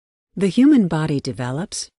The human body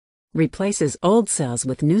develops, replaces old cells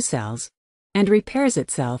with new cells, and repairs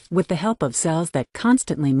itself with the help of cells that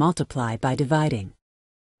constantly multiply by dividing.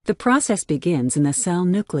 The process begins in the cell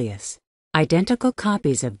nucleus. Identical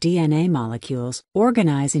copies of DNA molecules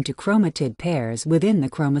organize into chromatid pairs within the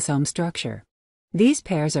chromosome structure. These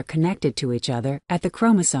pairs are connected to each other at the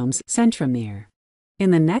chromosome's centromere. In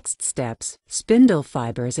the next steps, spindle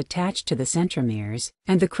fibers attach to the centromeres,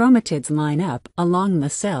 and the chromatids line up along the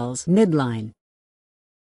cell's midline.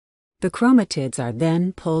 The chromatids are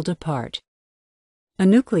then pulled apart. A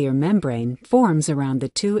nuclear membrane forms around the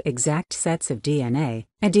two exact sets of DNA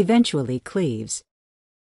and eventually cleaves.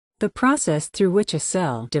 The process through which a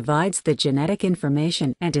cell divides the genetic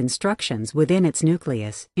information and instructions within its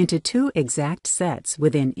nucleus into two exact sets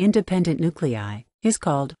within independent nuclei is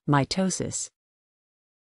called mitosis.